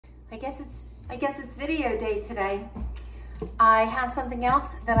I guess it's video day today. I have something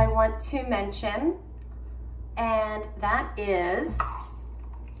else that I want to mention, and that is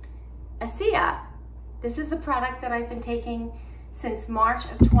ASEA. This is the product that I've been taking since March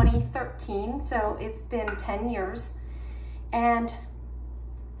of 2013, so it's been 10 years. And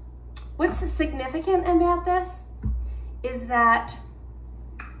what's significant about this is that,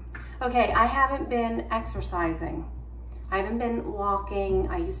 okay, I haven't been exercising. I haven't been walking.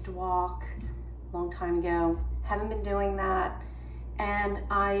 I used to walk a long time ago. Haven't been doing that. And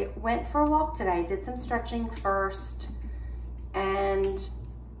I went for a walk today. Did some stretching first. And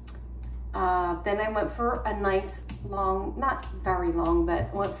then I went for a nice long, not very long,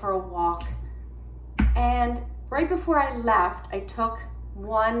 but went for a walk. And right before I left, I took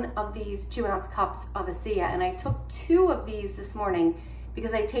one of these 2-ounce cups of ASEA, and I took 2 of these this morning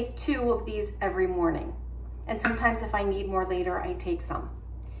because I take 2 of these every morning. And sometimes if I need more later, I take some.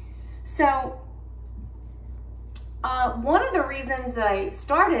 So one of the reasons that I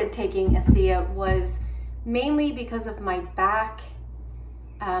started taking ASEA was mainly because of my back.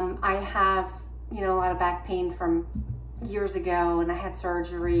 I have, a lot of back pain from years ago, and I had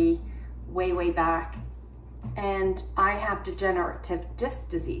surgery way back. And I have degenerative disc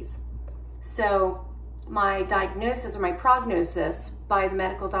disease. So my diagnosis, or my prognosis by the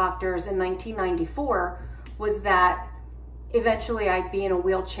medical doctors in 1994 was that eventually I'd be in a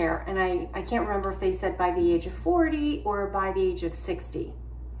wheelchair. And I can't remember if they said by the age of 40 or by the age of 60.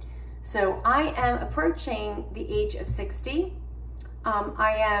 So I am approaching the age of 60.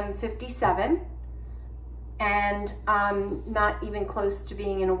 I am 57, and I'm not even close to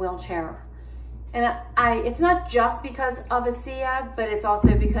being in a wheelchair. And it's not just because of ASEA, but it's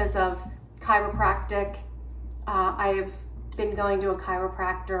also because of chiropractic. I've been going to a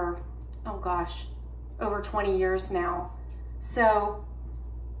chiropractor, oh gosh, over 20 years now. So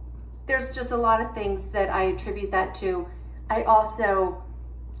there's just a lot of things that I attribute that to. I also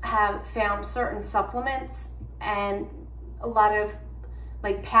have found certain supplements and a lot of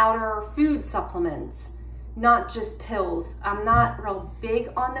like powder food supplements, not just pills. I'm not real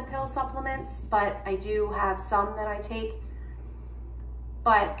big on the pill supplements, but I do have some that I take.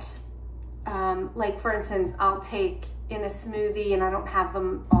 But like for instance, I'll take in a smoothie, and I don't have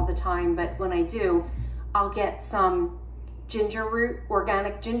them all the time, but when I do, I'll get some ginger root,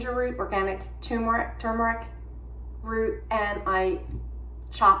 organic turmeric root, and I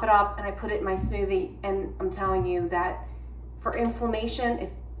chop it up and I put it in my smoothie. And I'm telling you that for inflammation, if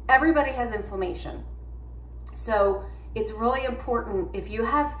everybody has inflammation, so it's really important, if you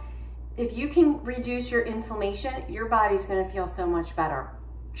can reduce your inflammation, your body's gonna feel so much better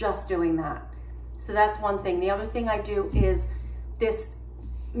just doing that. So that's one thing. The other thing I do is this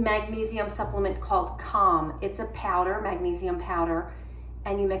magnesium supplement called Calm. It's a powder, magnesium powder,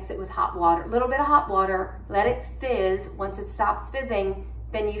 and you mix it with hot water, a little bit of hot water, let it fizz. Once it stops fizzing,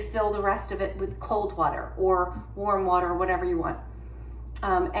 then you fill the rest of it with cold water or warm water, whatever you want.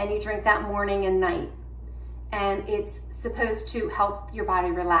 And you drink that morning and night. And it's supposed to help your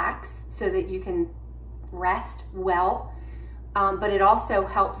body relax so that you can rest well, but it also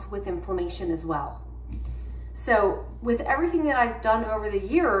helps with inflammation as well. So with everything that I've done over the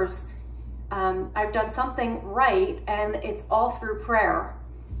years, I've done something right, and it's all through prayer,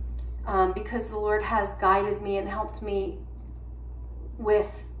 because the Lord has guided me and helped me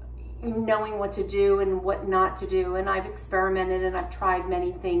with knowing what to do and what not to do. And I've experimented and I've tried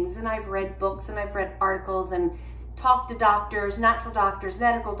many things, and I've read books and I've read articles and talked to doctors, natural doctors,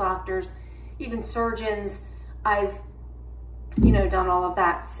 medical doctors, even surgeons. I've, done all of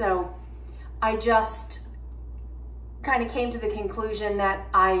that. So I just kind of came to the conclusion that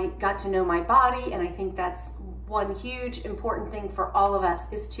I got to know my body. And I think that's one huge important thing for all of us,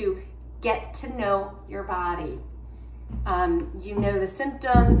 is to get to know your body. You know the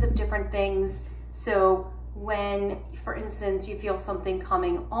symptoms of different things. So when, for instance, you feel something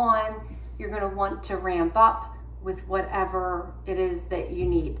coming on, you're going to want to ramp up with whatever it is that you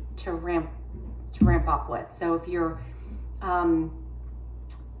need to ramp up with. So if you're,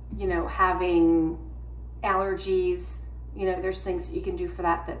 having allergies, there's things that you can do for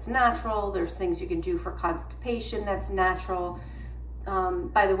that that's natural. There's things you can do for constipation that's natural.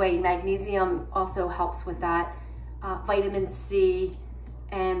 By the way, magnesium also helps with that. Vitamin C,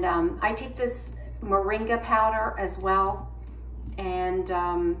 and I take this moringa powder as well, and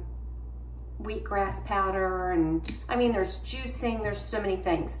wheatgrass powder, and there's juicing, there's so many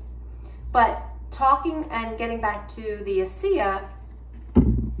things. But talking and getting back to the ASEA,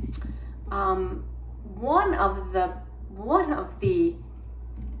 one of the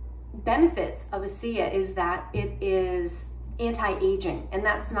benefits of ASEA is that it is anti-aging, and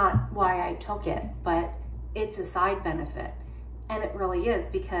that's not why I took it, but it's a side benefit. And it really is,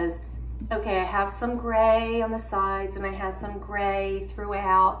 because, okay, I have some gray on the sides and I have some gray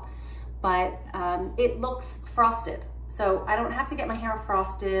throughout, but it looks frosted. So I don't have to get my hair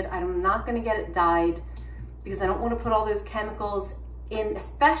frosted. I'm not gonna get it dyed because I don't wanna put all those chemicals in,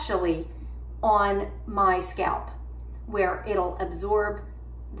 especially on my scalp, where it'll absorb.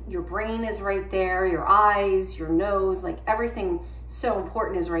 Your brain is right there, your eyes, your nose, like everything so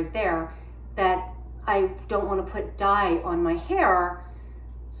important is right there, that I don't want to put dye on my hair.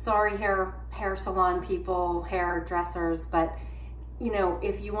 Sorry, hair salon people, hairdressers, but you know,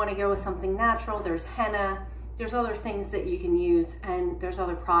 if you want to go with something natural, there's henna, there's other things that you can use, and there's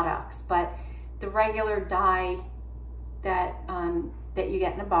other products. But the regular dye that that you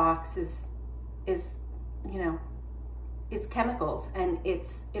get in a box is you know, it's chemicals, and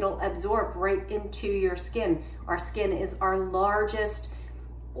it'll absorb right into your skin. Our skin is our largest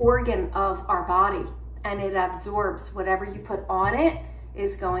organ of our body, and it absorbs whatever you put on it,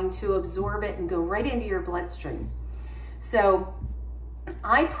 is going to absorb it and go right into your bloodstream. So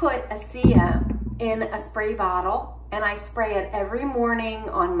I put ASEA in a spray bottle, and I spray it every morning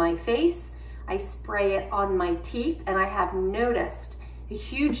on my face. I spray it on my teeth, and I have noticed a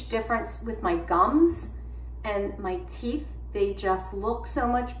huge difference with my gums and my teeth. They just look so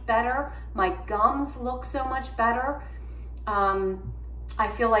much better. My gums look so much better. I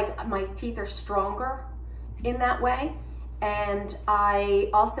feel like my teeth are stronger in that way. And I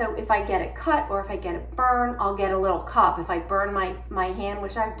also, if I get it cut or if I get it burned, I'll get a little cup. If I burn my hand,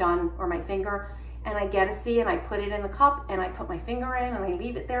 which I've done, or my finger, and I get ASEA and I put it in the cup and I put my finger in and I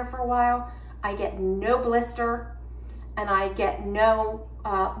leave it there for a while, I get no blister and I get no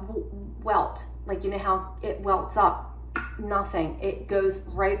welt. Like, you know how it welts up? Nothing. It goes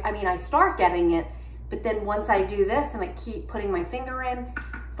right, I mean, I start getting it, but then once I do this and I keep putting my finger in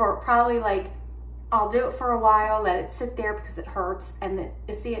for probably like, I'll do it for a while, let it sit there because it hurts, and the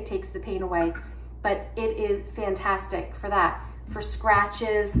ASEA takes the pain away. But it is fantastic for that. For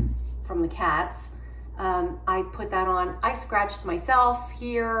scratches from the cats, I put that on. I scratched myself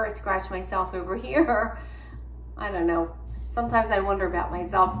here, I scratched myself over here. I don't know. Sometimes I wonder about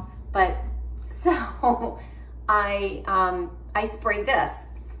myself, but so I spray this.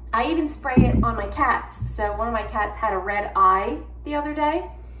 I even spray it on my cats. So one of my cats had a red eye the other day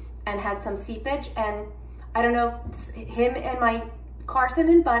and had some seepage, and I don't know if it's him and my Carson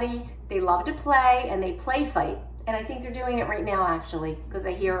and Buddy, they love to play and they play fight. And I think they're doing it right now actually, because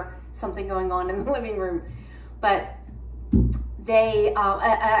I hear something going on in the living room. But they,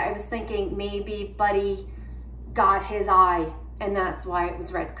 I was thinking maybe Buddy got his eye and that's why it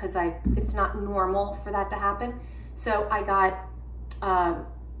was red, because it's not normal for that to happen. So I got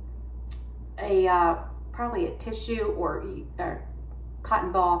probably a tissue or a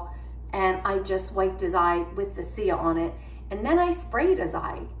cotton ball, and I just wiped his eye with the ASEA on it, and then I sprayed his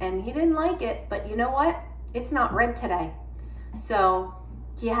eye, and he didn't like it, but you know what? It's not red today. So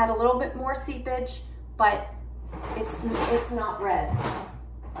he had a little bit more seepage, but it's not red.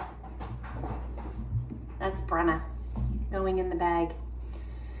 That's Brenna going in the bag.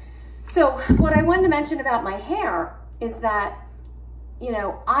 So what I wanted to mention about my hair is that, you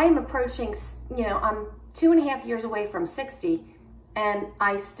know, I'm approaching, you know, I'm 2.5 years away from 60, and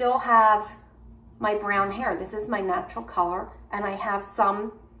I still have my brown hair. This is my natural color, and I have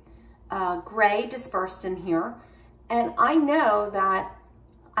some gray dispersed in here. And I know that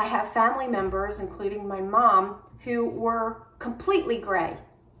I have family members, including my mom, who were completely gray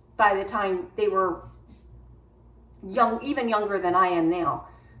by the time they were young, even younger than I am now.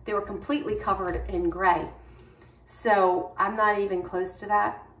 They were completely covered in gray. So I'm not even close to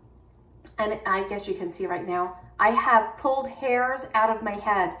that. And I guess you can see right now, I have pulled hairs out of my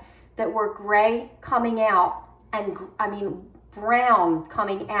head that were gray coming out, and I mean brown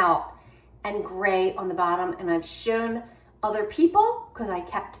coming out, and gray on the bottom. And I've shown other people, because I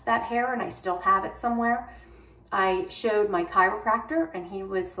kept that hair and I still have it somewhere. I showed my chiropractor and he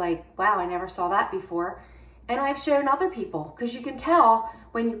was like, wow, I never saw that before. And I've shown other people, because you can tell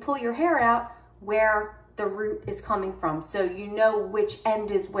when you pull your hair out where the root is coming from. So you know which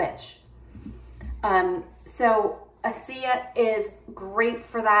end is which. So ASEA is great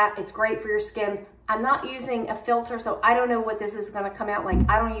for that. It's great for your skin. I'm not using a filter, so I don't know what this is going to come out like.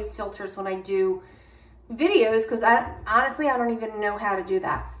 I don't use filters when I do videos, because honestly, I don't even know how to do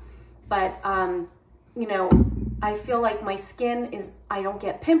that. But, you know, I feel like my skin is, I don't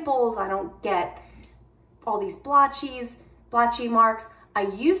get pimples. I don't get all these blotchy marks. I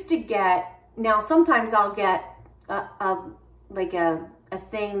used to get, now sometimes I'll get like a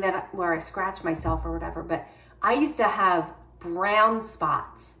thing where I scratch myself or whatever, but I used to have brown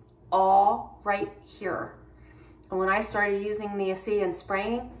spots all right here. And when I started using the ASEA and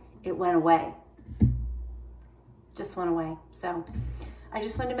spraying, it went away. Just went away. So I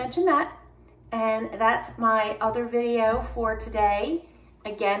just wanted to mention that. And that's my other video for today.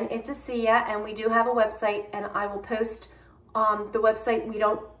 Again, it's ASEA, and we do have a website, and I will post the website. We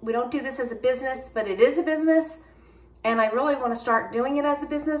don't do this as a business, but it is a business. And I really want to start doing it as a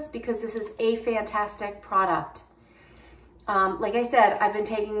business because this is a fantastic product. Like I said, I've been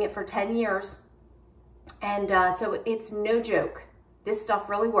taking it for 10 years. And so it's no joke. This stuff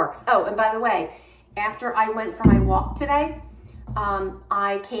really works. Oh, and by the way, after I went for my walk today,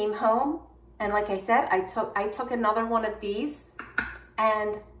 I came home, and like I said, I took another one of these,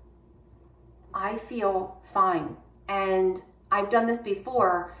 and I feel fine. And I've done this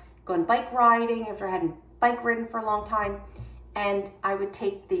before, gone bike riding after I hadn't bike ridden for a long time, and I would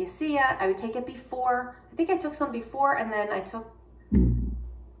take the ASEA. I would take it before. I think I took some before, and then I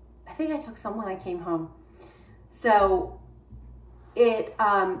think I took some when I came home. So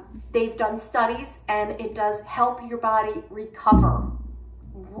they've done studies, and it does help your body recover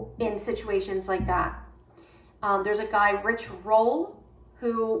in situations like that. There's a guy, Rich Roll,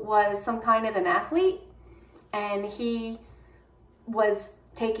 who was some kind of an athlete, and he was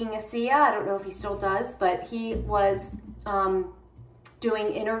taking ASEA. I don't know if he still does, but he was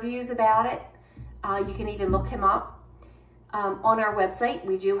doing interviews about it. You can even look him up. On our website,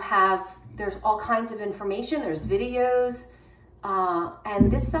 we do have, there's all kinds of information. There's videos, and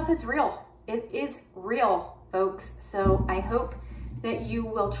this stuff is real. It is real, folks. So I hope that you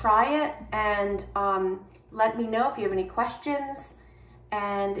will try it, and let me know if you have any questions,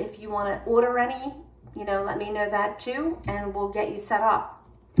 and if you want to order any, let me know that too, and we'll get you set up.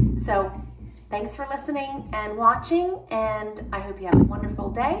 So thanks for listening and watching, and I hope you have a wonderful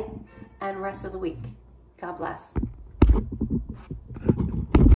day and rest of the week. God bless.